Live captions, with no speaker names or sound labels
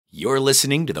You're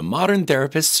listening to the Modern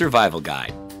Therapist Survival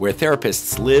Guide, where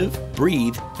therapists live,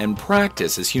 breathe, and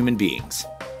practice as human beings.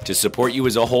 To support you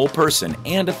as a whole person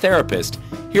and a therapist,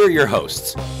 here are your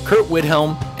hosts, Curt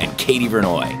Widhalm and Katie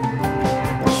Vernoy.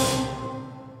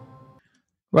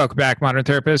 Welcome back, Modern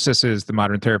Therapists. This is the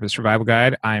Modern Therapist Survival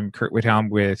Guide. I'm Curt Widhalm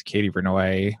with Katie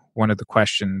Vernoy. One of the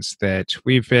questions that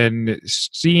we've been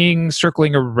seeing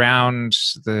circling around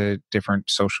the different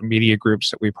social media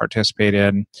groups that we participate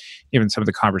in, even some of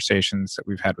the conversations that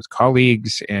we've had with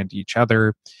colleagues and each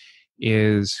other,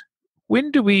 is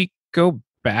when do we go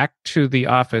back to the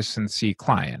office and see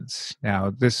clients?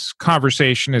 Now, this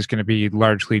conversation is going to be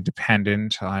largely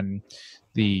dependent on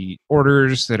the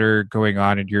orders that are going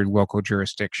on in your local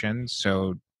jurisdiction.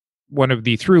 So one of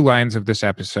the through lines of this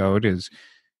episode is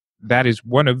that is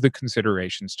one of the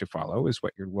considerations to follow is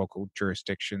what your local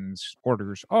jurisdiction's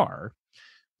orders are.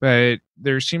 But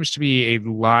there seems to be a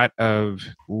lot of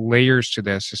layers to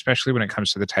this, especially when it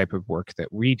comes to the type of work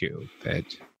that we do, that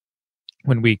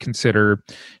when we consider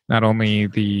not only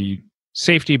the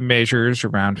safety measures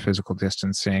around physical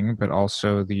distancing, but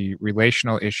also the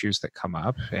relational issues that come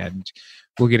up. And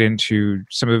we'll get into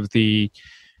some of the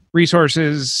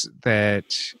resources that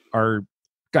are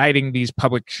guiding these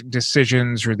public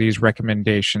decisions or these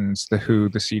recommendations, the WHO,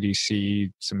 the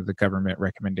CDC, some of the government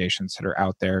recommendations that are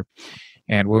out there.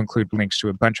 And we'll include links to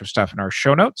a bunch of stuff in our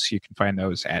show notes. You can find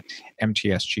those at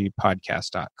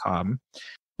mtsgpodcast.com.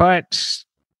 But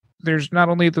there's not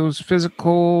only those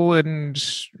physical and,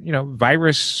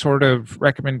 virus sort of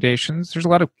recommendations, there's a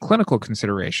lot of clinical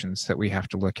considerations that we have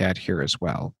to look at here as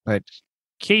well. But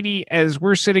Katie, as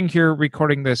we're sitting here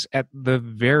recording this at the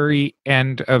very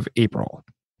end of April,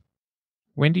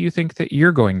 when do you think that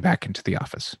you're going back into the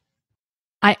office?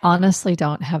 I honestly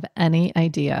don't have any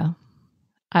idea.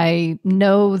 I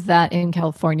know that in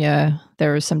California,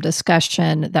 there is some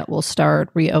discussion that will start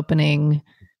reopening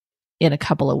in a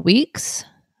couple of weeks.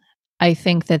 I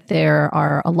think that there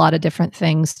are a lot of different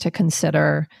things to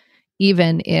consider,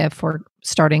 even if we're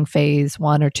starting phase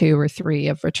 1 or 2 or 3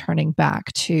 of returning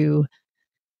back to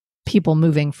people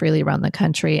moving freely around the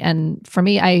country. And for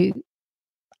me,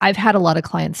 I've had a lot of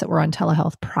clients that were on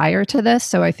telehealth prior to this.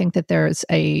 So I think that there's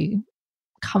a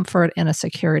comfort and a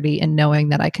security in knowing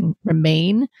that I can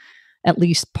remain at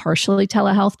least partially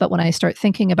telehealth. But when I start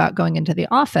thinking about going into the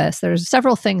office, there's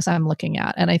several things I'm looking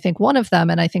at. And I think one of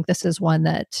them, and I think this is one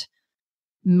that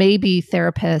maybe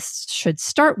therapists should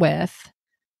start with,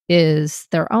 is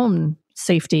their own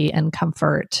safety and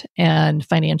comfort and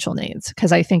financial needs.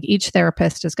 Because I think each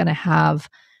therapist is going to have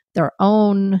their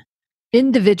own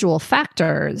individual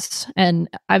factors. And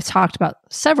I've talked about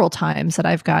several times that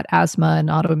I've got asthma and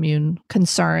autoimmune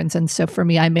concerns. And so for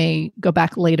me, I may go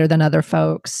back later than other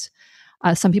folks.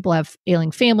 Some people have ailing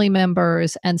family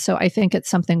members. And so I think it's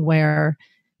something where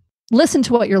listen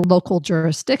to what your local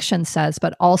jurisdiction says,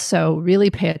 but also really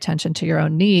pay attention to your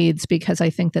own needs, because I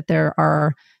think that there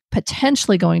are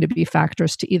potentially going to be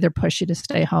factors to either push you to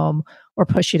stay home or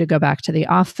push you to go back to the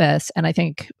office. And I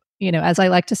think, as I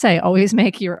like to say, always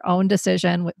make your own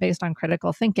decision based on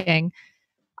critical thinking.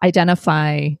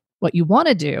 Identify what you want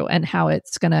to do and how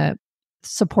it's going to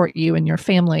support you and your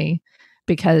family,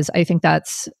 because I think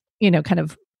that's, kind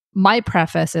of my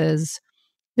preface is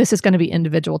this is going to be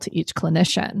individual to each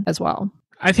clinician as well.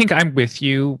 I think I'm with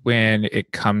you when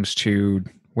it comes to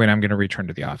when I'm going to return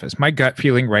to the office. My gut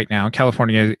feeling right now,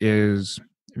 California is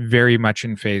very much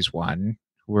in phase 1.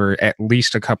 We're at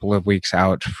least a couple of weeks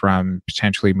out from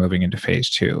potentially moving into phase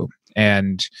 2.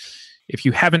 And if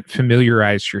you haven't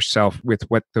familiarized yourself with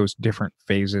what those different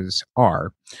phases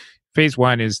are, phase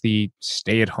 1 is the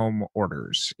stay-at-home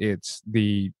orders. It's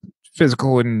the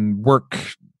physical and work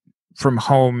from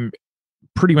home.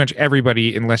 Pretty much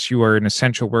everybody, unless you are an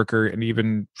essential worker, and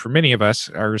even for many of us,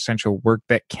 our essential work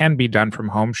that can be done from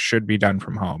home should be done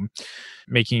from home.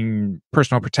 Making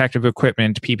personal protective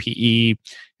equipment, PPE,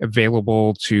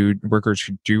 available to workers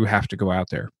who do have to go out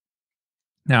there.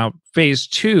 Now, phase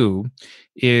 2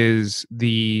 is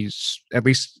at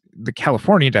least the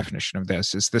California definition of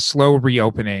this, is the slow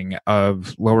reopening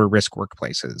of lower risk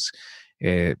workplaces.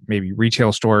 Maybe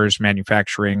retail stores,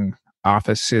 manufacturing,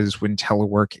 offices when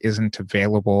telework isn't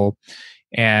available,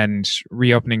 and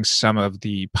reopening some of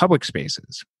the public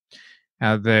spaces.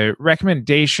 Now, the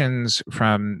recommendations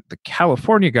from the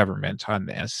California government on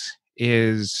this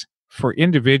is for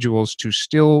individuals to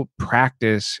still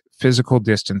practice physical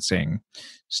distancing,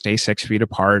 stay 6 feet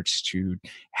apart, to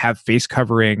have face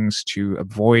coverings, to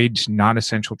avoid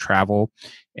non-essential travel,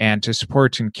 and to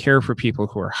support and care for people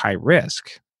who are high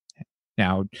risk.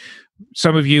 Now,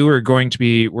 some of you are going to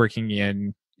be working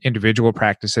in individual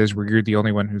practices where you're the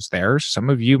only one who's there. Some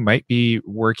of you might be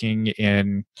working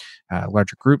in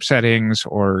larger group settings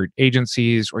or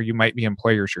agencies, or you might be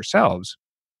employers yourselves.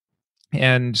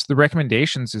 And the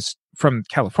recommendations is from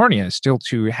California is still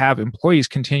to have employees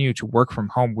continue to work from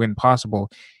home when possible,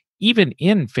 even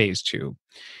in phase 2,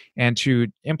 and to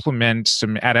implement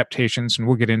some adaptations. And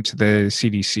we'll get into the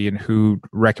CDC and WHO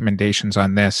recommendations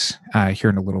on this here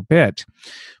in a little bit.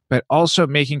 But also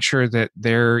making sure that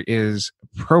there is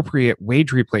appropriate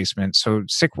wage replacement so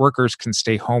sick workers can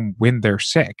stay home when they're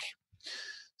sick.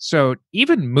 So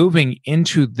even moving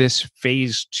into this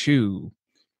phase 2,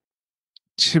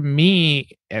 to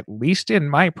me, at least in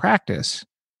my practice,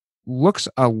 looks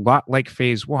a lot like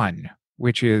phase 1,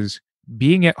 which is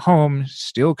being at home,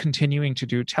 still continuing to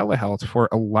do telehealth for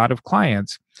a lot of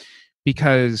clients,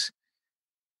 because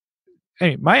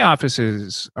my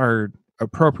offices are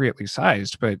appropriately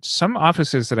sized, but some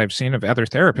offices that I've seen of other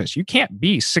therapists, you can't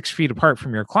be 6 feet apart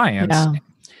from your clients. Yeah.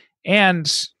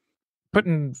 And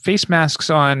putting face masks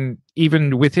on,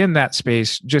 even within that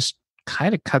space, just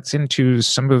kind of cuts into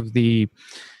some of the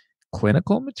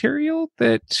clinical material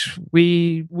that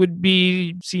we would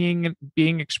be seeing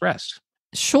being expressed.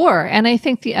 Sure. And I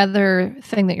think the other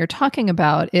thing that you're talking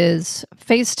about is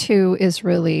phase 2 is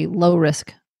really low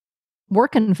risk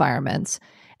work environments.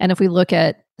 And if we look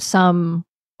at some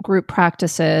group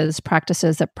practices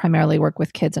that primarily work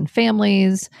with kids and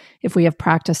families, if we have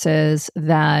practices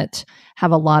that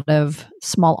have a lot of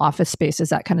small office spaces,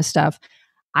 that kind of stuff,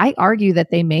 I argue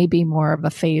that they may be more of a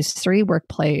phase 3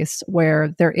 workplace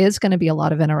where there is going to be a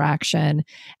lot of interaction.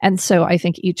 And so I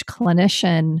think each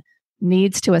clinician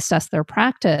needs to assess their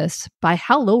practice by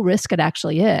how low risk it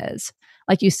actually is.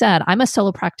 Like you said, I'm a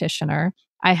solo practitioner.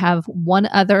 I have one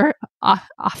other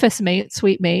office mate,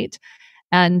 suite mate,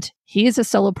 and he's a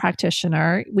solo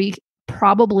practitioner. We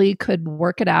probably could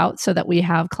work it out so that we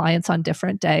have clients on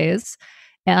different days.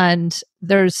 And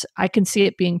I can see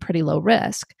it being pretty low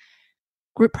risk.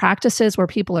 Group practices where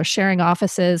people are sharing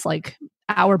offices like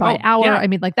hour by hour. Yeah. I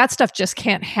mean, like that stuff just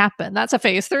can't happen. That's a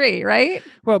phase 3, right?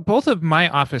 Well, both of my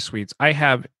office suites, I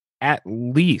have at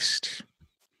least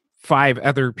 5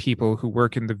 other people who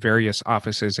work in the various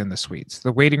offices in the suites.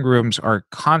 The waiting rooms are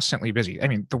constantly busy. I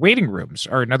mean, the waiting rooms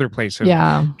are another place of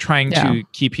trying to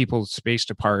keep people spaced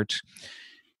apart.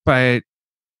 But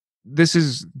this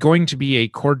is going to be a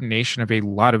coordination of a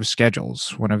lot of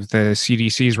schedules. One of the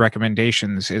CDC's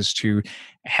recommendations is to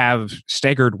have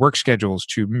staggered work schedules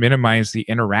to minimize the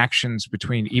interactions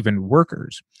between even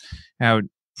workers. Now,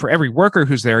 for every worker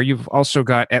who's there, you've also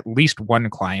got at least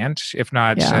one client, if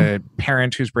not a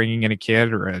parent who's bringing in a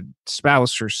kid or a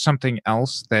spouse or something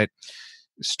else that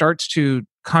starts to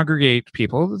congregate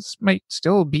people. This might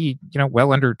still be,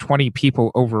 well under 20 people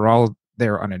overall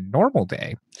there on a normal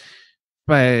day.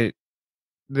 But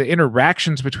the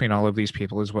interactions between all of these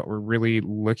people is what we're really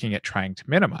looking at trying to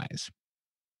minimize.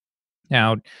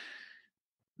 Now,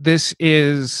 this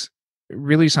is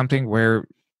really something where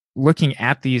looking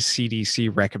at these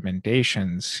CDC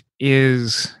recommendations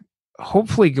is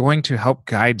hopefully going to help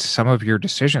guide some of your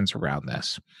decisions around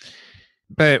this.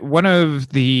 But one of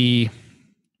the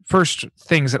first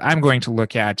things that I'm going to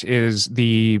look at is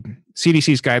the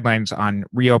CDC's guidelines on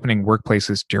reopening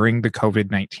workplaces during the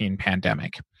COVID-19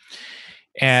 pandemic.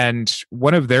 And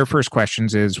one of their first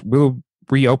questions is, will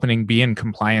reopening be in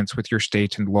compliance with your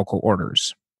state and local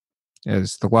orders?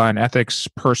 As the law and ethics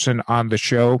person on the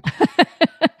show,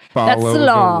 follow the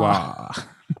law.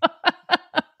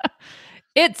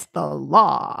 It's the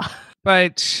law.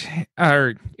 But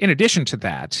in addition to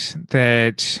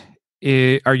that,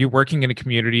 are you working in a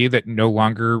community that no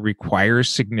longer requires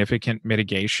significant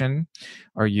mitigation?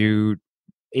 Are you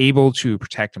able to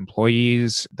protect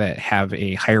employees that have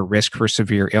a higher risk for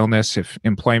severe illness if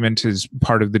employment is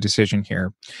part of the decision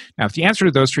here? Now, if the answer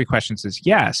to those 3 questions is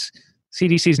yes,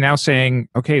 CDC is now saying,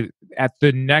 okay, at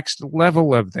the next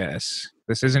level of this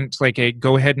isn't like a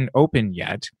go ahead and open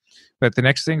yet, but the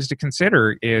next things to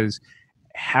consider is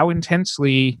how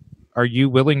intensely are you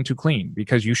willing to clean?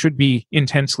 Because you should be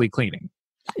intensely cleaning.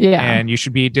 Yeah. And you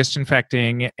should be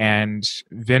disinfecting and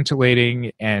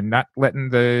ventilating and not letting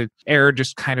the air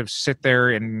just kind of sit there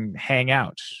and hang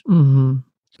out. Mm-hmm.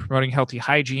 Promoting healthy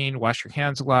hygiene, wash your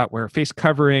hands a lot, wear a face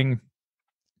covering,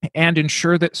 and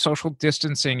ensure that social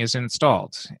distancing is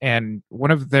installed. And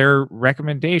one of their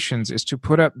recommendations is to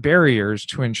put up barriers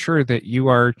to ensure that you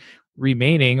are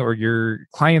remaining, or your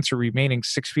clients are remaining,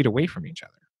 6 feet away from each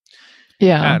other.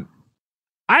 Yeah.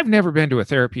 I've never been to a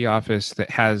therapy office that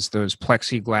has those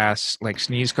plexiglass like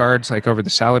sneeze guards like over the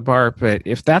salad bar, but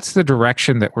if that's the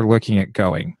direction that we're looking at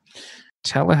going,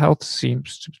 telehealth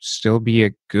seems to still be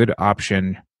a good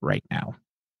option right now.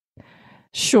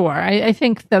 Sure. I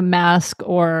think the mask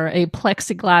or a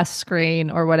plexiglass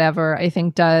screen or whatever, I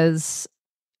think does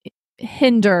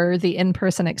hinder the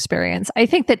in-person experience. I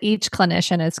think that each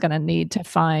clinician is going to need to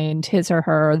find his or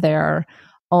her their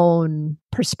own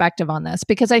perspective on this,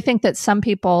 because I think that some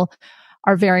people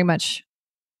are very much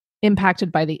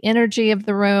impacted by the energy of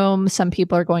the room. Some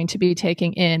people are going to be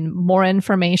taking in more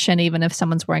information, even if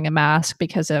someone's wearing a mask,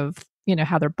 because of,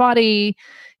 how their body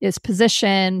is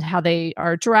positioned, how they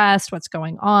are dressed, what's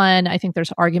going on. I think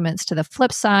there's arguments to the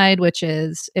flip side, which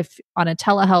is if on a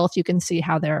telehealth, you can see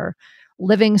how their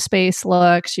living space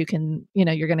looks. You can,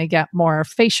 you're going to get more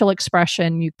facial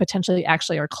expression. You potentially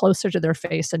actually are closer to their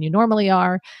face than you normally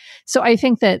are. So I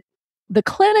think that the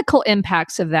clinical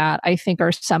impacts of that, I think,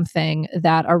 are something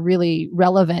that are really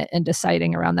relevant in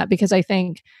deciding around that. Because I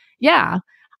think,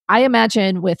 I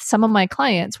imagine with some of my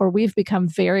clients where we've become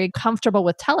very comfortable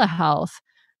with telehealth,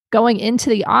 going into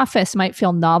the office might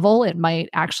feel novel. It might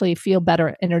actually feel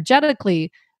better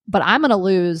energetically, but I'm going to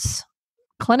lose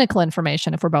clinical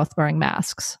information if we're both wearing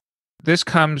masks. This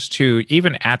comes to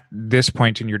even at this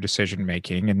point in your decision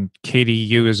making, and Katie,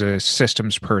 you as a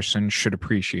systems person should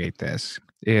appreciate this,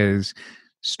 is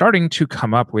starting to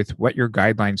come up with what your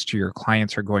guidelines to your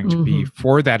clients are going to be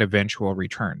for that eventual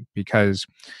return, because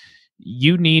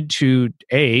you need to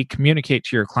communicate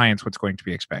to your clients what's going to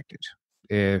be expected.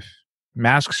 If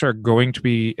masks are going to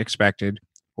be expected,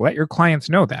 let your clients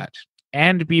know that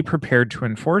and be prepared to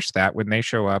enforce that when they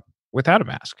show up without a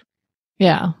mask.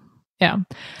 Yeah. And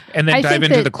then dive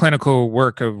into the clinical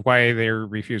work of why they're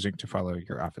refusing to follow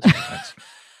your office guidelines.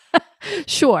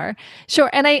 Sure.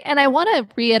 And I want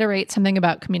to reiterate something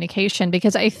about communication,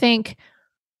 because I think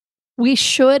we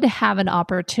should have an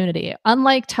opportunity,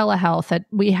 unlike telehealth that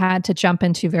we had to jump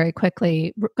into very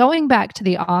quickly. Going back to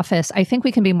the office, I think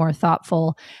we can be more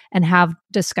thoughtful and have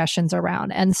discussions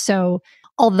around. And so,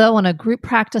 although on a group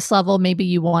practice level, maybe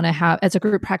you want to have, as a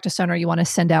group practice owner, you want to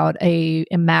send out a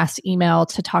mass email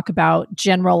to talk about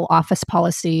general office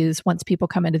policies once people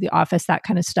come into the office, that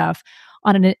kind of stuff.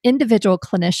 On an individual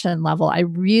clinician level, I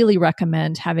really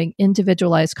recommend having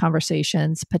individualized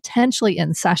conversations, potentially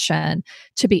in session,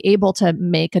 to be able to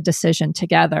make a decision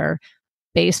together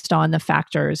based on the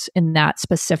factors in that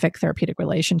specific therapeutic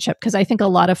relationship. Because I think a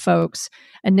lot of folks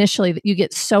initially, you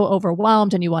get so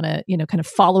overwhelmed and you want to, kind of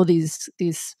follow these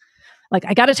like,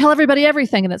 I got to tell everybody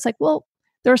everything. And it's like, well,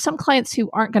 there are some clients who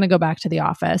aren't going to go back to the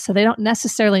office, so they don't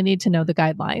necessarily need to know the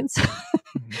guidelines.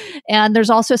 And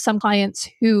there's also some clients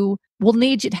who will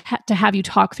need you to have you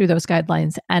talk through those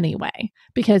guidelines anyway,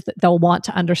 because they'll want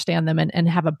to understand them and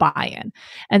have a buy-in.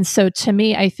 And so to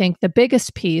me, I think the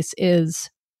biggest piece is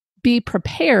be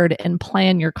prepared and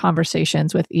plan your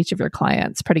conversations with each of your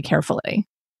clients pretty carefully.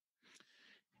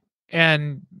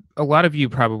 And a lot of you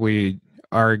probably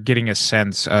are getting a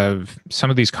sense of some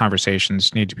of these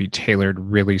conversations need to be tailored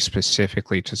really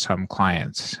specifically to some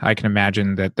clients. I can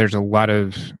imagine that there's a lot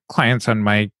of clients on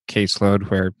my caseload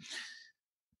where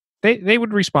they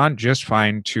would respond just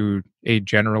fine to a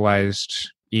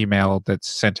generalized email that's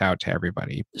sent out to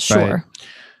everybody. Sure. But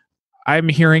I'm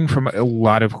hearing from a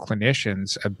lot of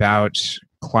clinicians about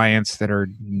clients that are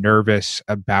nervous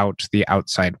about the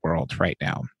outside world right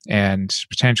now and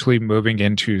potentially moving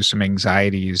into some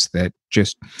anxieties that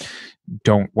just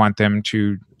don't want them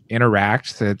to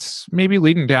interact, that's maybe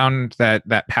leading down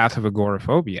that path of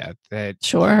agoraphobia, that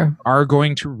are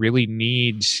going to really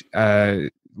need a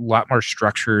lot more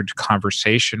structured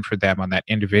conversation for them on that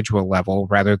individual level,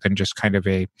 rather than just kind of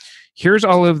here's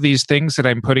all of these things that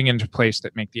I'm putting into place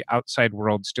that make the outside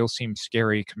world still seem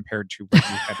scary compared to what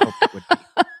you had hoped it would be.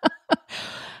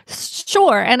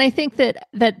 Sure. And I think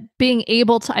that being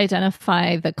able to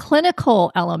identify the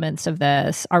clinical elements of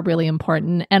this are really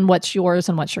important, and what's yours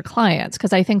and what's your clients.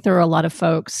 Because I think there are a lot of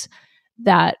folks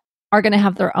that are going to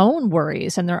have their own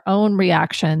worries and their own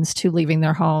reactions to leaving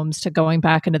their homes, to going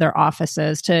back into their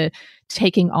offices, to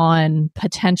taking on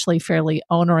potentially fairly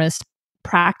onerous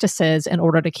practices in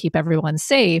order to keep everyone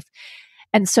safe.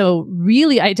 And so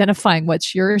really identifying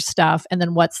what's your stuff and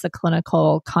then what's the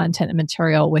clinical content and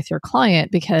material with your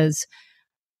client. Because,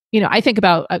 I think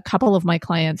about a couple of my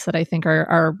clients that I think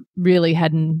are really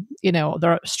heading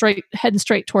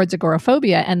straight towards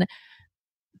agoraphobia. And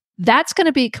that's going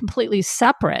to be completely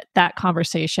separate, that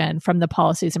conversation, from the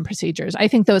policies and procedures. I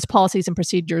think those policies and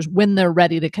procedures, when they're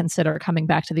ready to consider coming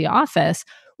back to the office,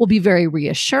 will be very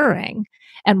reassuring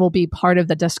and will be part of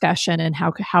the discussion. And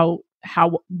how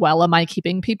well am I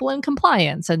keeping people in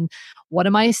compliance, and what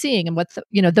am I seeing,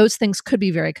 and those things could be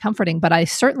very comforting. But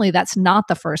that's not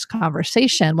the first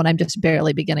conversation when I'm just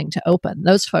barely beginning to open.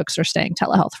 Those folks are staying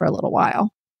telehealth for a little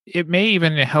while. It may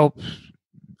even help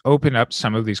open up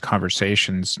some of these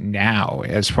conversations now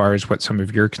as far as what some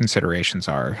of your considerations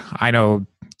are. I know,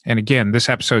 and again, this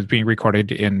episode is being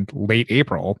recorded in late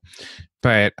April,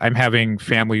 but I'm having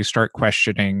families start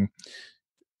questioning,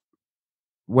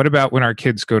 what about when our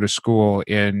kids go to school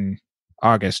in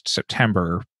August,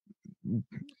 September,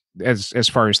 as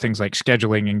far as things like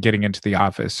scheduling and getting into the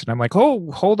office? And I'm like,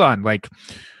 oh, hold on. Like,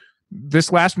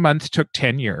 this last month took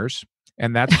 10 years,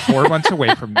 and that's 4 months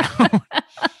away from now.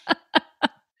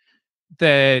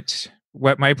 That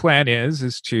what my plan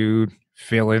is to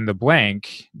fill in the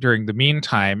blank during the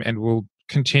meantime, and we'll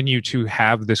continue to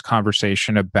have this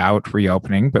conversation about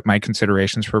reopening. But my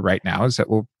considerations for right now is that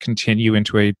we'll continue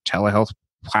into a telehealth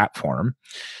platform.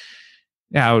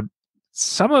 Now,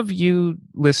 some of you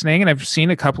listening, and I've seen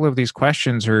a couple of these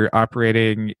questions, are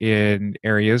operating in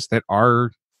areas that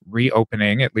are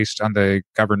reopening, at least on the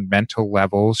governmental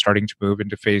level, starting to move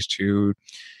into phase 2,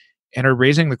 and are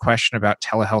raising the question about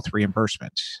telehealth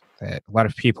reimbursement. That a lot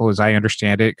of people, as I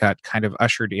understand it, got kind of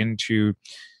ushered into,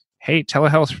 hey,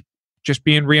 telehealth just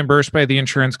being reimbursed by the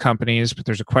insurance companies, but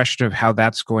there's a question of how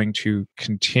that's going to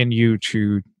continue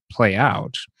to play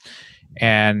out.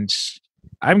 And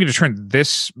I'm going to turn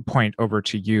this point over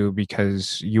to you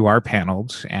because you are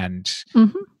paneled, and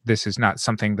this is not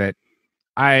something that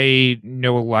I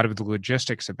know a lot of the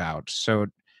logistics about. So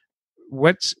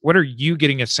what are you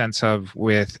getting a sense of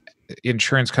with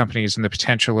insurance companies and the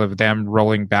potential of them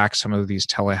rolling back some of these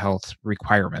telehealth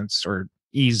requirements or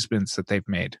easements that they've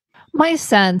made? My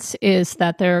sense is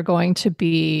that there are going to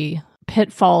be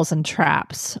pitfalls and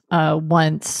traps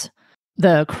once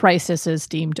the crisis is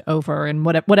deemed over, and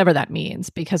whatever that means,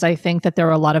 because I think that there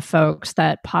are a lot of folks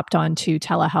that popped onto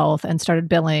telehealth and started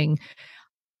billing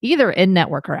either in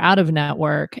network or out of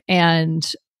network,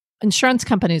 and insurance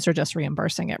companies are just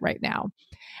reimbursing it right now.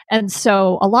 And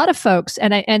so a lot of folks,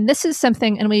 and this is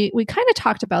something, and we kind of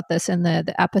talked about this in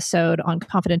the episode on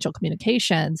confidential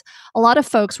communications. A lot of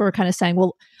folks were kind of saying,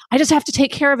 well, I just have to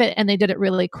take care of it. And they did it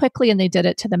really quickly, and they did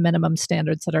it to the minimum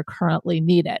standards that are currently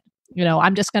needed. You know,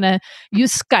 I'm just going to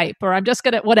use Skype, or I'm just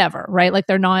going to whatever, right? Like,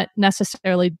 they're not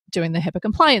necessarily doing the HIPAA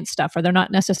compliance stuff, or they're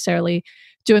not necessarily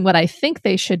doing what I think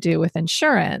they should do with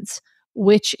insurance,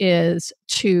 which is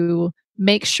to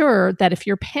make sure that if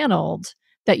you're paneled,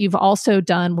 that you've also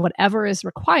done whatever is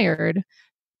required.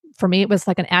 For me, it was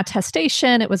like an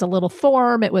attestation. It was a little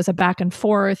form. It was a back and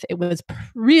forth. It was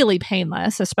really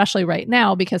painless, especially right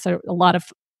now, because a lot of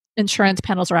insurance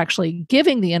panels are actually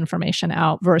giving the information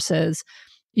out versus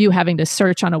you having to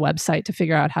search on a website to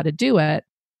figure out how to do it.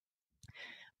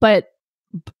 But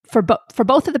for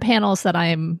both of the panels that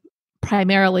I'm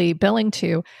primarily billing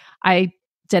to, I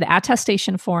did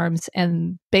attestation forms,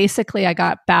 and basically I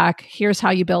got back, here's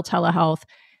how you bill telehealth.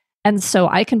 And so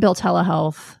I can bill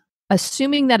telehealth,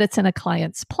 assuming that it's in a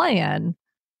client's plan,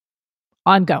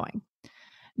 ongoing.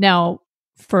 Now,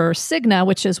 for Cigna,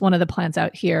 which is one of the plans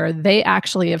out here, they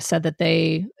actually have said that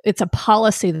it's a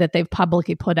policy that they've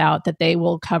publicly put out that they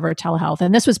will cover telehealth.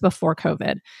 And this was before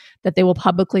COVID, that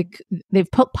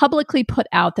they've publicly put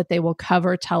out that they will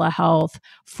cover telehealth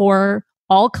for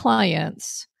all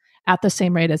clients at the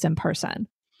same rate as in person.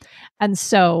 And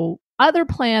so other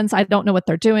plans, I don't know what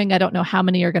they're doing. I don't know how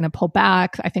many are going to pull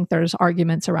back. I think there's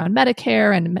arguments around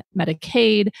Medicare and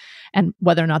Medicaid and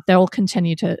whether or not they'll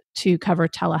continue to cover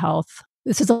telehealth.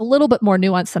 This is a little bit more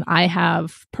nuanced than I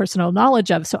have personal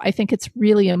knowledge of. So I think it's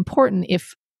really important,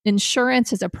 if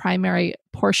insurance is a primary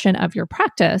portion of your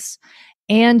practice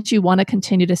and you want to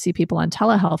continue to see people on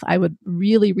telehealth, I would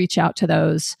really reach out to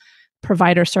those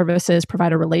provider services,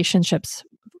 provider relations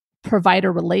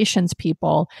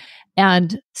people,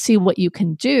 and see what you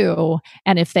can do.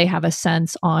 And if they have a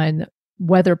sense on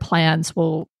whether plans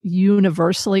will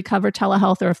universally cover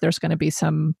telehealth, or if there's going to be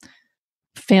some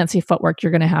fancy footwork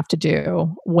you're going to have to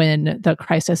do when the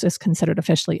crisis is considered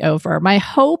officially over. My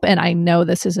hope, and I know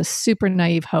this is a super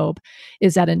naive hope,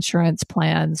 is that insurance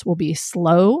plans will be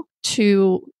slow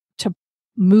to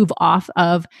move off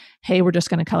of, hey, we're just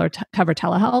going to cover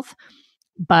telehealth.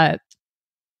 But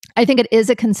I think it is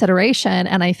a consideration,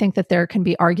 and I think that there can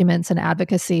be arguments and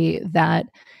advocacy that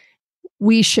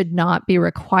we should not be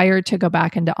required to go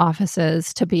back into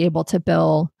offices to be able to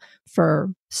bill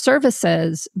for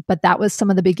services. But that was some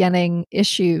of the beginning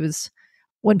issues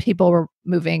when people were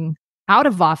moving out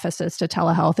of offices to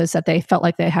telehealth, is that they felt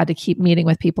like they had to keep meeting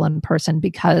with people in person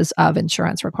because of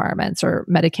insurance requirements or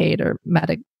Medicaid or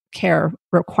Medicare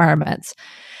requirements.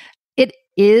 It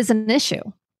is an issue.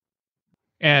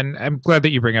 And I'm glad that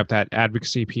you bring up that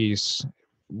advocacy piece.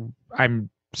 I'm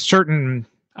certain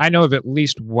I know of at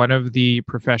least one of the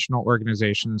professional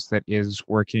organizations that is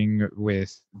working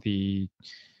with the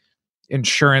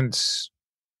insurance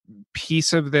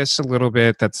piece of this a little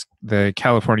bit. That's the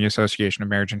California Association of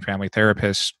Marriage and Family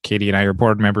Therapists. Katie and I are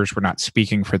board members. We're not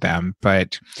speaking for them,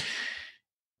 but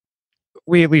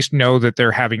we at least know that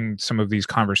they're having some of these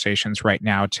conversations right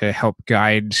now to help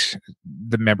guide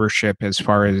the membership as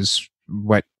far as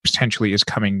what potentially is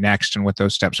coming next and what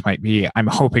those steps might be. I'm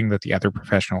hoping that the other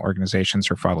professional organizations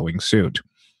are following suit.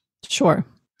 Sure.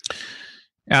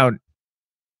 Now,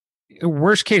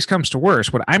 worst case comes to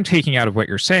worst. What I'm taking out of what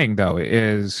you're saying, though,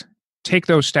 is take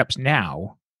those steps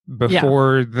now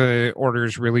before the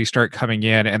orders really start coming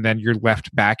in, and then you're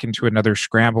left back into another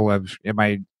scramble of, am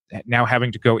I now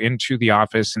having to go into the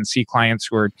office and see clients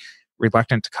who are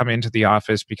reluctant to come into the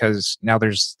office because now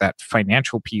there's that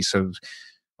financial piece of,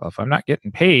 well, if I'm not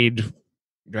getting paid,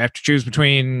 do I have to choose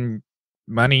between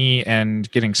money and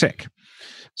getting sick?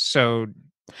 So,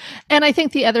 and I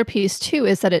think the other piece too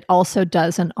is that it also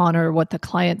doesn't honor what the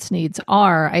client's needs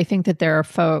are. I think that there are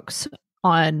folks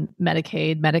on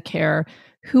Medicaid, Medicare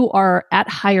who are at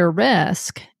higher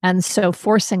risk. And so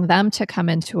forcing them to come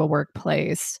into a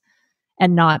workplace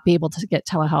and not be able to get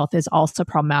telehealth is also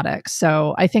problematic.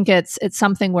 So I think it's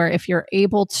something where if you're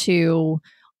able to,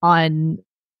 on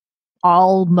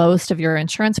most of your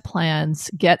insurance plans,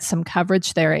 get some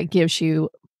coverage there, it gives you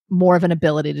more of an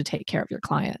ability to take care of your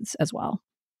clients as well.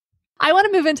 I want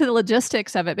to move into the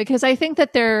logistics of it because I think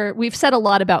that we've said a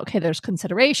lot about, okay, there's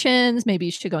considerations, maybe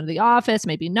you should go into the office,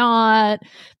 maybe not,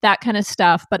 that kind of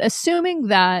stuff. But assuming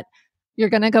that you're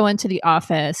going to go into the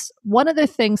office, one of the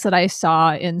things that I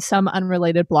saw in some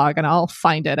unrelated blog, and I'll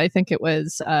find it, I think it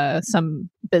was some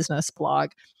business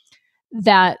blog,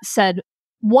 that said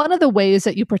one of the ways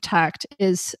that you protect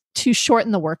is to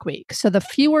shorten the work week. So the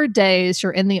fewer days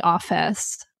you're in the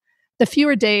office, the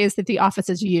fewer days that the office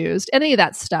is used, any of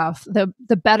that stuff, the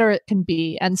better it can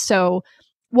be. And so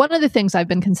one of the things I've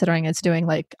been considering is doing,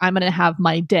 like, I'm going to have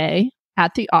my day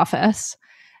at the office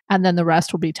and then the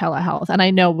rest will be telehealth. And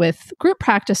I know with group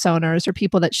practice owners or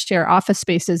people that share office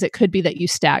spaces, it could be that you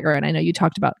stagger. And I know you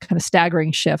talked about kind of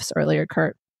staggering shifts earlier,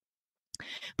 Kurt.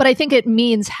 But I think it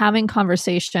means having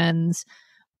conversations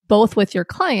both with your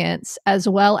clients as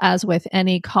well as with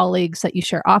any colleagues that you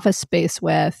share office space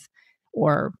with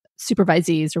or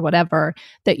supervisees or whatever,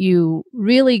 that you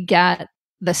really get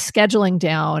the scheduling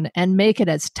down and make it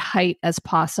as tight as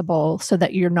possible so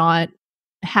that you're not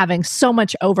having so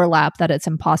much overlap that it's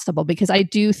impossible. Because I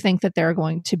do think that there are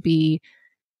going to be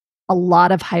a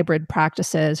lot of hybrid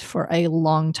practices for a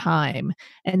long time.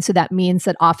 And so that means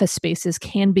that office spaces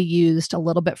can be used a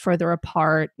little bit further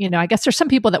apart. You know, I guess there's some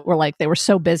people that were like, they were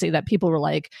so busy that people were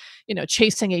like, you know,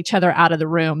 chasing each other out of the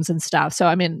rooms and stuff. So,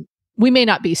 I mean, we may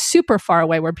not be super far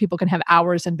away where people can have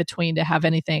hours in between to have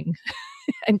anything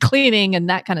and cleaning and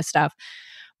that kind of stuff.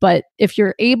 But if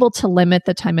you're able to limit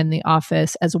the time in the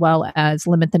office as well as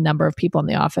limit the number of people in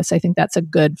the office, I think that's a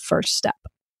good first step.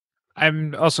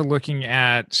 I'm also looking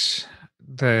at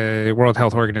the World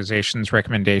Health Organization's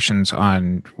recommendations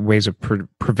on ways of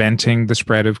preventing the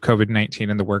spread of COVID-19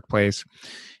 in the workplace.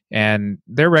 And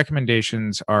their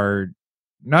recommendations are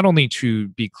not only to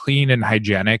be clean and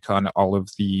hygienic on all of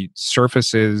the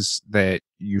surfaces that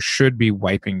you should be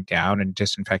wiping down and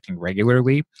disinfecting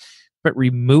regularly, but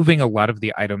removing a lot of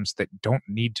the items that don't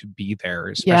need to be there,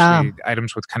 especially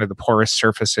items with kind of the porous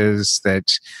surfaces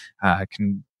that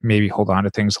can maybe hold on to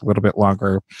things a little bit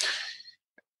longer.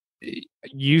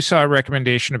 You saw a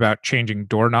recommendation about changing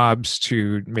doorknobs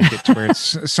to make it to where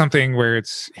it's something where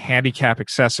it's handicap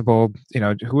accessible. You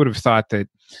know, who would have thought that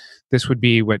this would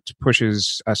be what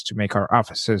pushes us to make our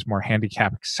offices more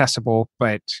handicap accessible?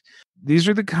 But these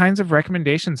are the kinds of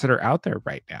recommendations that are out there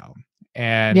right now.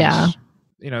 And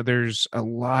you know, there's a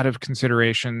lot of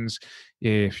considerations.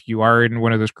 If you are in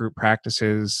one of those group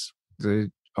practices,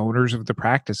 the owners of the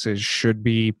practices should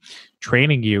be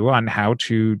training you on how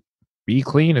to be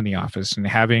clean in the office and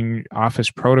having office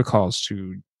protocols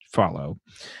to follow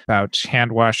about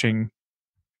hand washing.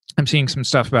 I'm seeing some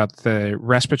stuff about the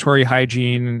respiratory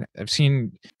hygiene. I've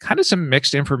seen kind of some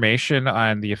mixed information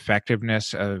on the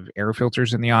effectiveness of air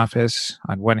filters in the office.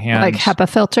 On one hand, like HEPA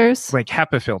filters? Like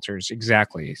HEPA filters,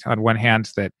 exactly. On one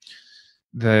hand, that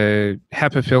the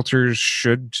HEPA filters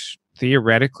should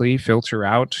theoretically filter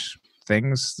out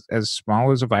things as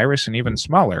small as a virus and even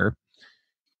smaller.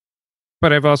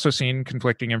 But I've also seen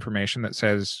conflicting information that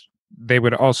says they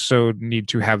would also need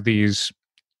to have these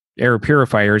air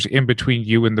purifiers in between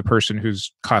you and the person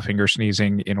who's coughing or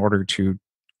sneezing in order to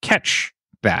catch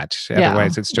that.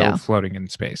 Otherwise, it's still floating in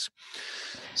space.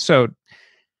 So,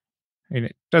 I mean,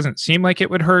 it doesn't seem like it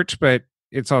would hurt, but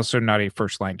it's also not a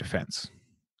first line defense.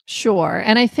 Sure.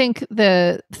 And I think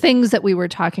the things that we were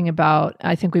talking about,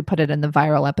 I think we put it in the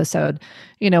viral episode,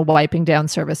 wiping down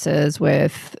services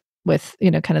with,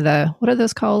 kind of what are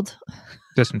those called?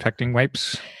 Disinfecting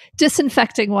wipes.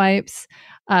 Disinfecting wipes,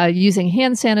 using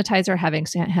hand sanitizer, having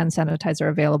hand sanitizer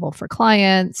available for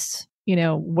clients,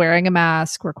 wearing a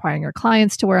mask, requiring your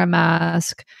clients to wear a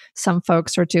mask. Some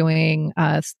folks are doing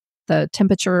the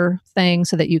temperature thing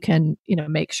so that you can,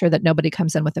 make sure that nobody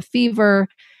comes in with a fever.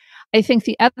 I think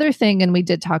the other thing, and we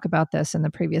did talk about this in the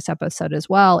previous episode as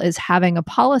well, is having a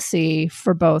policy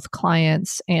for both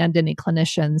clients and any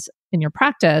clinicians in your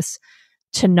practice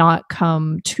to not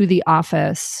come to the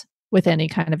office with any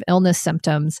kind of illness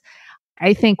symptoms.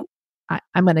 I think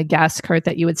I'm going to guess, Curt,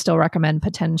 that you would still recommend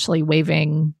potentially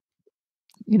waiving,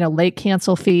 late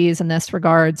cancel fees in this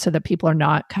regard so that people are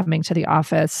not coming to the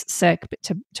office sick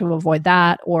to avoid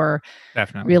that, or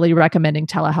definitely really recommending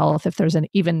telehealth if there's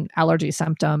even allergy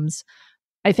symptoms.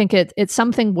 I think it's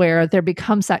something where there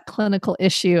becomes that clinical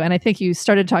issue. And I think you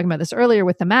started talking about this earlier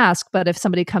with the mask, but if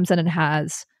somebody comes in and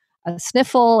has a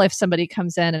sniffle, if somebody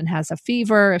comes in and has a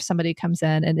fever, if somebody comes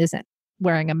in and isn't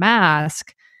wearing a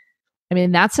mask, I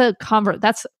mean, that's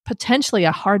potentially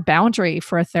a hard boundary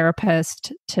for a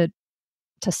therapist to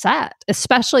set,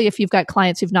 especially if you've got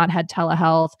clients who've not had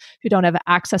telehealth, who don't have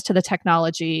access to the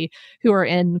technology, who are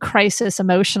in crisis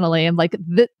emotionally. And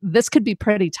this could be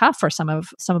pretty tough for some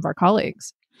of our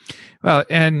colleagues. Well,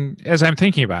 and as I'm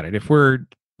thinking about it, if we're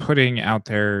putting out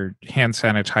there hand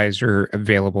sanitizer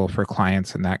available for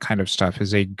clients and that kind of stuff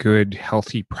is a good,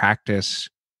 healthy practice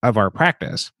of our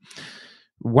practice,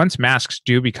 once masks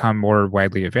do become more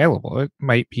widely available, it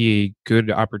might be a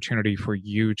good opportunity for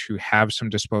you to have some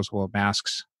disposable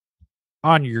masks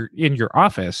in your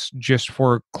office just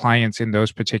for clients in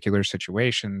those particular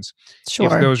situations. Sure.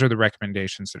 If those are the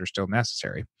recommendations that are still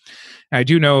necessary. I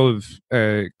do know of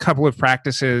a couple of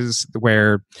practices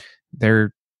where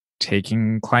they're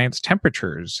taking clients'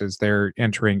 temperatures as they're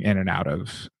entering in and out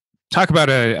of. Talk about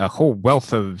a whole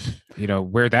wealth of,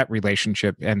 where that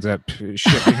relationship ends up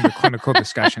shifting the clinical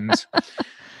discussions.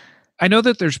 I know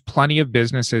that there's plenty of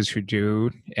businesses who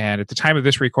do. And at the time of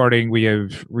this recording, we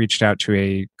have reached out to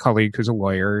a colleague who's a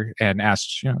lawyer and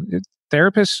asked,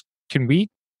 therapists, can we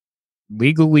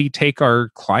legally take our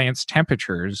clients'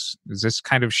 temperatures? Is this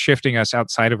kind of shifting us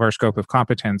outside of our scope of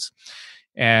competence?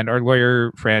 And our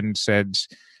lawyer friend said,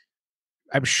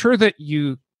 I'm sure that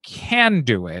you can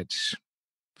do it,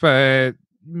 but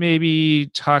maybe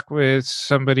talk with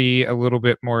somebody a little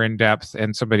bit more in depth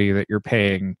and somebody that you're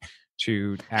paying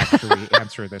to actually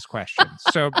answer this question.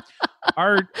 So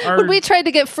when we tried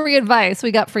to get free advice, we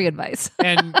got free advice.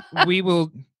 And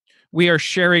we are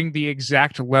sharing the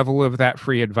exact level of that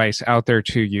free advice out there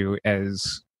to you,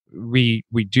 as we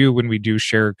do when we do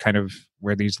share kind of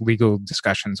where these legal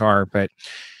discussions are. But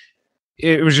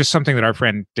it was just something that our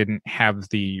friend didn't have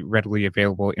the readily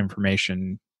available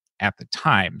information at the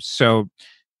time. So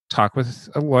talk with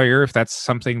a lawyer if that's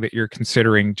something that you're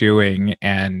considering doing,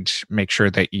 and make sure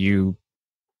that you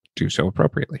do so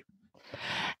appropriately.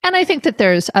 And I think that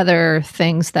there's other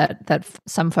things that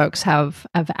some folks have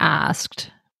asked.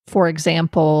 For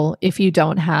example, if you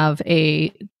don't have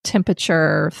a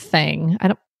temperature thing,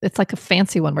 it's like a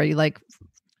fancy one where you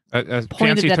a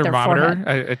fancy thermometer,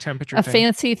 a temperature thing.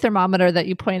 Fancy thermometer that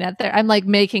you point at there. I'm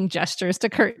making gestures to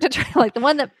Curt to try, the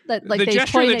one that the they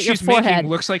gesture point that at your she's forehead. making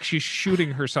looks like she's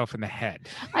shooting herself in the head.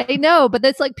 I know, but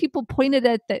that's people pointed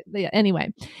at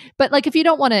anyway. But if you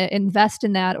don't want to invest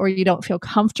in that, or you don't feel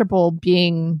comfortable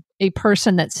being a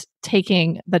person that's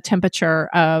taking the temperature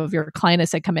of your client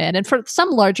as they come in, and for some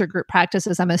larger group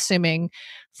practices, I'm assuming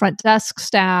front desk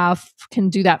staff can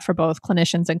do that for both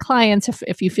clinicians and clients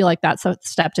if you feel like that's a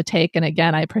step to take. And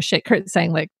again, I appreciate Curt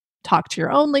saying talk to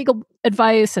your own legal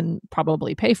advice and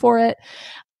probably pay for it.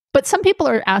 But some people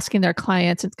are asking their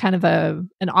clients, it's kind of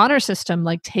an honor system,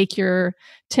 take your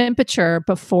temperature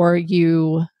before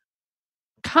you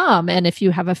come. And if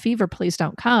you have a fever, please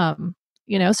don't come.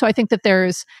 So I think that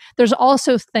there's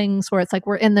also things where it's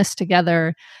we're in this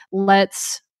together.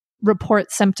 Let's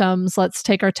report symptoms. Let's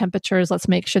take our temperatures. Let's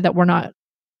make sure that we're not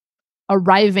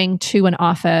arriving to an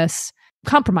office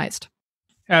compromised.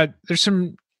 There's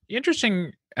some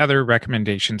interesting other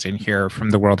recommendations in here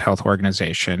from the World Health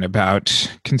Organization about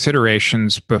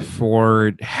considerations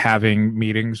before having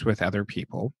meetings with other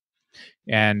people.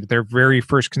 And their very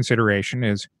first consideration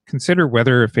is consider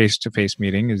whether a face-to-face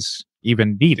meeting is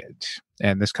even needed.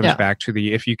 And this comes back to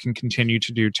if you can continue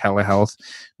to do telehealth,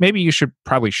 maybe you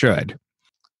probably should.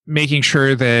 Making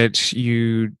sure that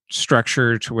you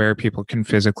structure to where people can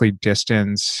physically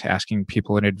distance, asking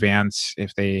people in advance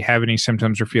if they have any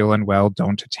symptoms or feel unwell,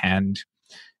 don't attend.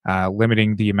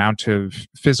 limiting the amount of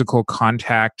physical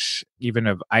contact, even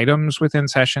of items within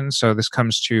sessions. So this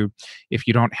comes to if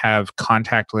you don't have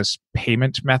contactless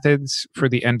payment methods for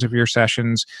the end of your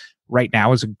sessions, right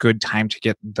now is a good time to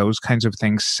get those kinds of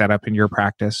things set up in your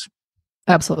practice.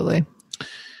 Absolutely.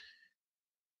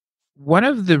 One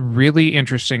of the really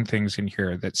interesting things in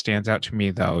here that stands out to me,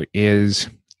 though, is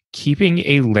keeping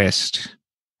a list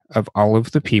of all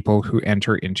of the people who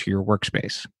enter into your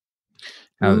workspace.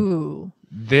 Now, Ooh.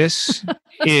 this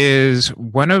is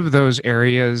one of those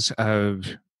areas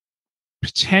of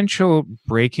potential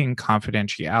breaking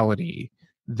confidentiality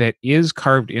that is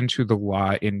carved into the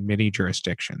law in many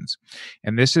jurisdictions.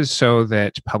 And this is so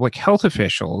that public health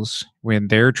officials, when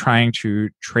they're trying to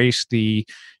trace the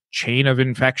chain of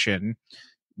infection,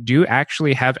 do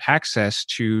actually have access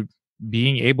to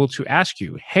being able to ask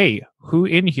you, hey, who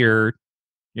in here,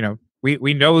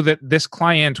 we know that this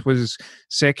client was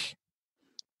sick.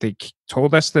 They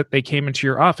told us that they came into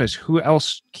your office. Who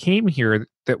else came here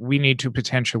that we need to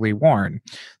potentially warn?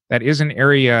 That is an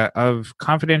area of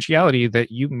confidentiality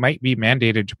that you might be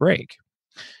mandated to break.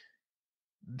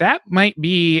 That might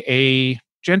be a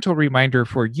gentle reminder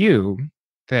for you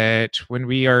that when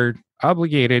we are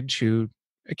obligated to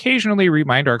occasionally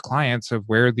remind our clients of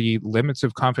where the limits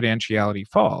of confidentiality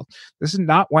fall, this is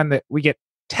not one that we get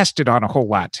tested on a whole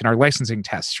lot in our licensing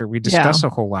tests or we discuss a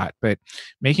whole lot, but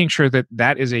making sure that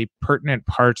that is a pertinent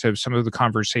part of some of the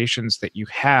conversations that you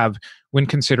have when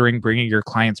considering bringing your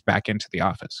clients back into the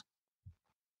office.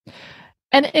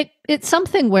 And it's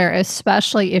something where,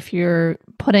 especially if you're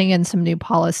putting in some new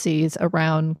policies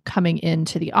around coming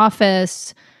into the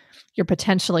office, you're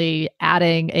potentially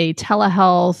adding a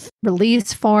telehealth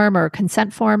release form or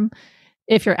consent form.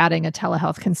 If you're adding a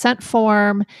telehealth consent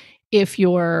form, if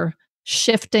you're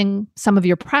shifting some of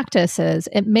your practices,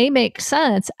 it may make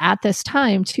sense at this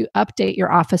time to update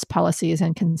your office policies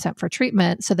and consent for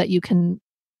treatment so that you can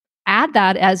add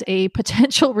that as a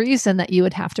potential reason that you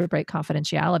would have to break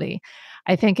confidentiality.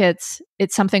 I think it's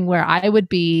something where I would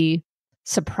be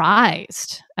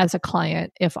surprised as a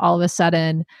client if all of a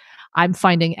sudden I'm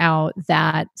finding out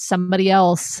that somebody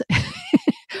else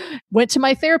went to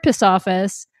my therapist's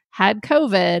office, had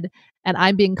COVID, and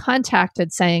I'm being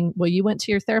contacted saying, well, you went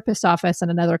to your therapist's office and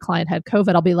another client had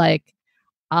COVID. I'll be like,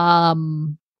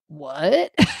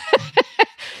 what?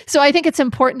 So I think it's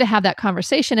important to have that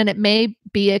conversation, and it may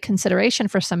be a consideration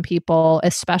for some people,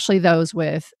 especially those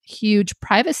with huge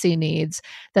privacy needs,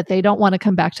 that they don't want to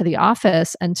come back to the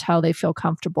office until they feel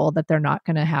comfortable that they're not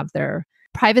going to have their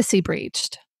privacy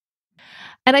breached.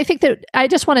 And I think that I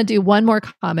just want to do one more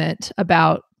comment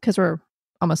about, because we're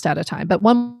almost out of time, but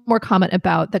one more comment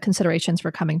about the considerations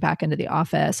for coming back into the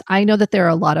office. I know that there are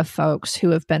a lot of folks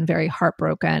who have been very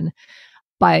heartbroken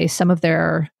by some of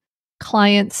their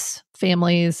clients,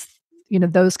 families,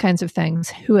 those kinds of things,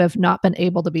 who have not been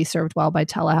able to be served well by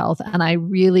telehealth. And I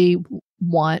really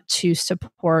want to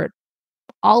support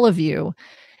all of you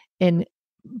in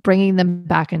bringing them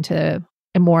back into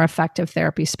a more effective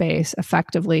therapy space,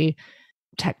 effectively.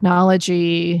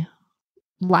 Technology,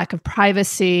 lack of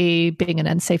privacy, being in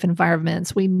unsafe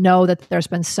environments. We know that there's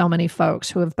been so many folks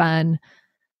who have been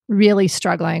really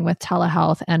struggling with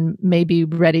telehealth and maybe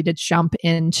ready to jump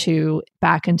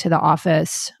back into the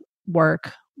office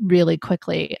work really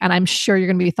quickly. And I'm sure you're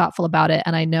going to be thoughtful about it.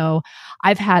 And I know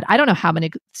I don't know how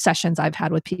many sessions I've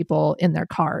had with people in their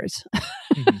cars.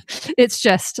 Mm-hmm. It's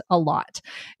just a lot,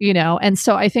 And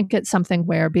so I think it's something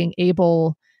where being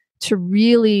able to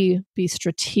really be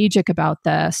strategic about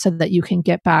this so that you can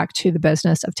get back to the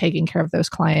business of taking care of those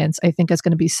clients, I think is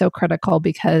going to be so critical,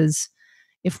 because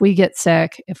if we get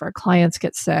sick, if our clients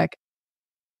get sick,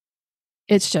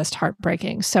 it's just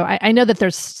heartbreaking. So I know that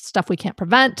there's stuff we can't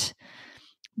prevent,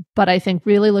 but I think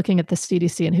really looking at the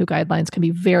CDC and WHO guidelines can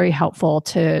be very helpful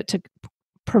to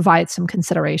provide some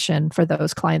consideration for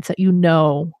those clients that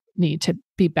need to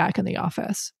be back in the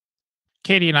office.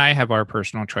 Katie and I have our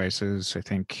personal choices. I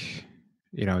think,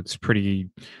 it's pretty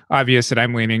obvious that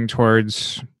I'm leaning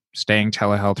towards staying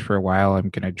telehealth for a while. I'm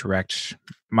going to direct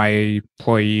my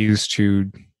employees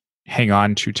to hang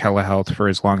on to telehealth for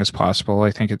as long as possible.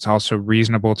 I think it's also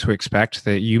reasonable to expect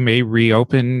that you may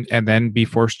reopen and then be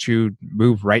forced to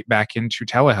move right back into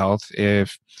telehealth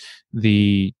if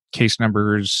the case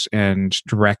numbers and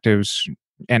directives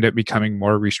end up becoming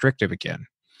more restrictive again.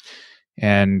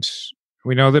 And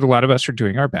we know that a lot of us are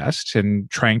doing our best and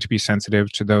trying to be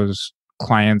sensitive to those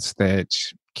clients that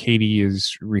Katie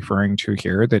is referring to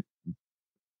here that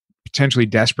potentially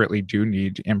desperately do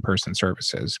need in-person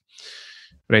services.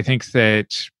 But I think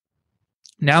that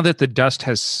now that the dust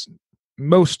has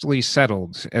mostly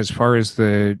settled as far as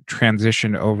the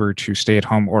transition over to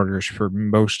stay-at-home orders for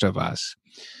most of us,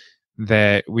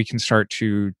 that we can start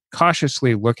to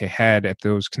cautiously look ahead at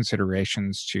those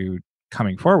considerations to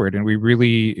coming forward. And we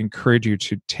really encourage you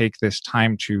to take this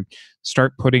time to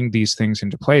start putting these things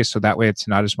into place, so that way it's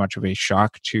not as much of a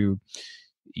shock to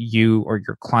you or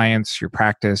your clients, your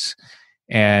practice,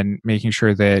 and making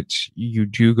sure that you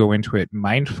do go into it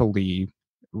mindfully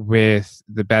with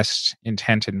the best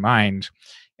intent in mind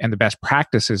and the best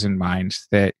practices in mind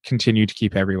that continue to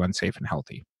keep everyone safe and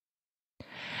healthy.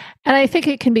 And I think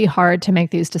it can be hard to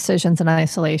make these decisions in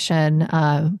isolation.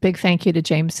 Big thank you to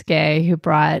James Gay, who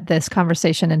brought this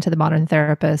conversation into the Modern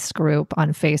Therapist group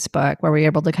on Facebook, where we were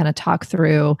able to kind of talk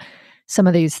through some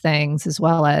of these things, as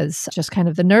well as just kind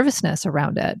of the nervousness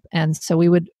around it. And so we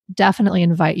would definitely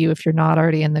invite you, if you're not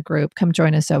already in the group, come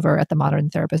join us over at the Modern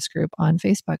Therapist group on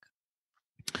Facebook.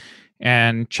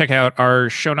 And check out our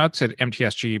show notes at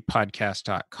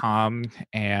mtsgpodcast.com.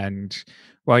 And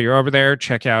while you're over there,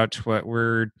 check out what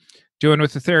we're doing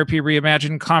with the Therapy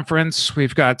Reimagined conference.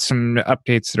 We've got some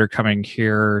updates that are coming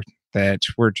here that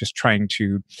we're just trying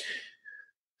to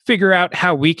figure out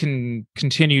how we can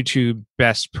continue to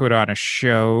best put on a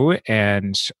show.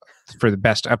 And for the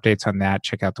best updates on that,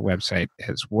 check out the website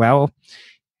as well.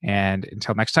 And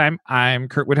until next time, I'm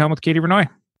Kurt Widhalm with Katie Vernoy.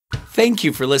 Thank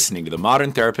you for listening to the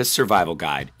Modern Therapist Survival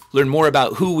Guide. Learn more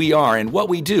about who we are and what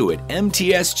we do at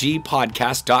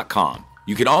mtsgpodcast.com.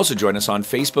 You can also join us on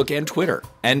Facebook and Twitter.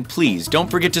 And please don't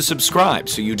forget to subscribe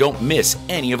so you don't miss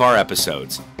any of our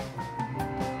episodes.